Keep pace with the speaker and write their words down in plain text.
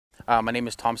My name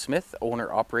is Tom Smith,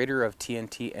 owner-operator of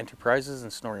TNT Enterprises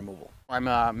and Snow Removal. I'm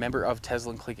a member of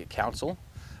Teslin Tlingit Council.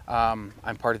 I'm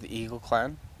part of the Eagle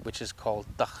clan, which is called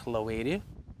Tlingit.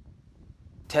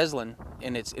 Teslin,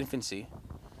 in its infancy,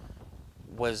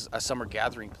 was a summer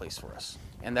gathering place for us.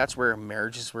 And that's where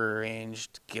marriages were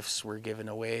arranged, gifts were given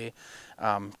away,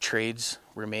 trades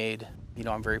were made. You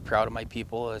know, I'm very proud of my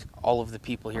people. All of the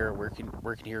people here are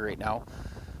working here right now.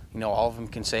 You know, all of them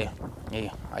can say,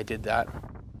 hey, I did that.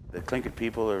 The Tlingit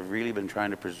people have really been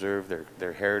trying to preserve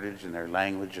their heritage and their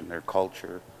language and their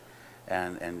culture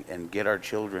and get our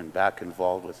children back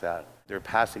involved with that. They're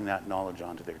passing that knowledge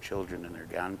on to their children and their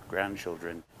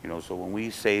grandchildren. You know, so when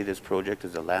we say this project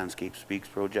is a Landscape Speaks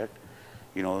project,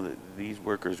 you know, these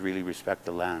workers really respect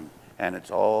the land. And it's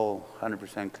all 100%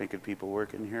 Tlingit people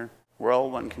working here. We're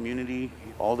all one community.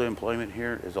 All the employment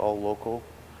here is all local.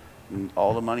 And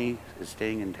all the money is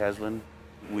staying in Teslin.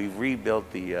 We've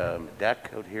rebuilt the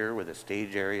deck out here with a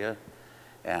stage area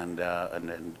and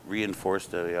then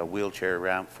reinforced a wheelchair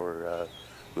ramp for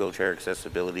wheelchair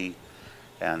accessibility.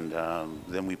 And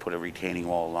then we put a retaining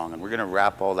wall along. And we're going to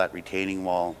wrap all that retaining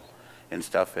wall and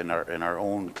stuff in our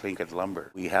own Tlingit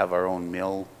lumber. We have our own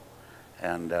mill,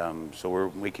 and so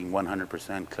we're making 100%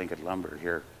 Tlingit lumber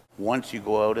here. Once you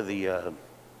go out of the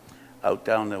out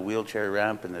down the wheelchair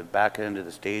ramp and the back end of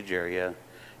the stage area,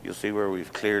 you'll see where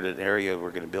we've cleared an area. We're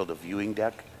going to build a viewing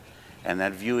deck, and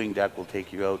that viewing deck will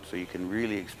take you out so you can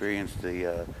really experience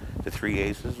the Three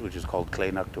Aces, which is called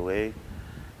Clay Way,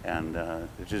 and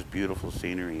it's just beautiful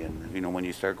scenery. And you know, when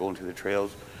you start going to the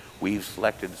trails, we've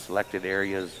selected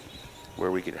areas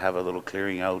where we could have a little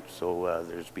clearing out, so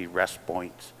there's be rest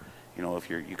points. You know, if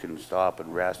you can stop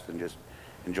and rest and just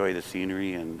enjoy the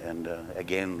scenery and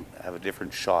again have a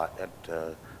different shot at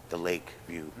the lake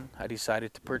view. I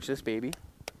decided to purchase this baby,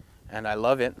 and I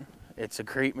love it. It's a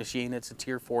great machine. It's a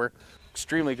Tier 4,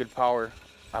 extremely good power.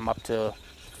 I'm up to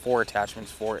 4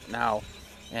 attachments for it now,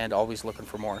 and always looking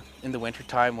for more. In the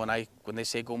wintertime, when they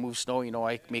say go move snow, you know,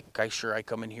 I make sure I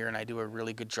come in here and I do a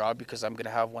really good job, because I'm going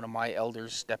to have one of my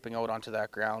elders stepping out onto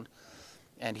that ground,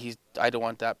 and I don't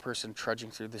want that person trudging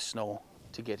through the snow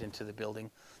to get into the building.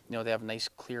 You know, they have a nice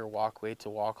clear walkway to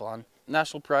walk on.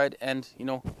 National pride, and you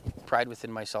know, pride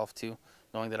within myself too,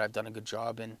 knowing that I've done a good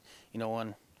job. And you know,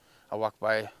 when I walk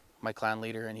by my clan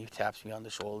leader and he taps me on the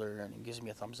shoulder and he gives me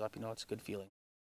a thumbs up, you know, it's a good feeling.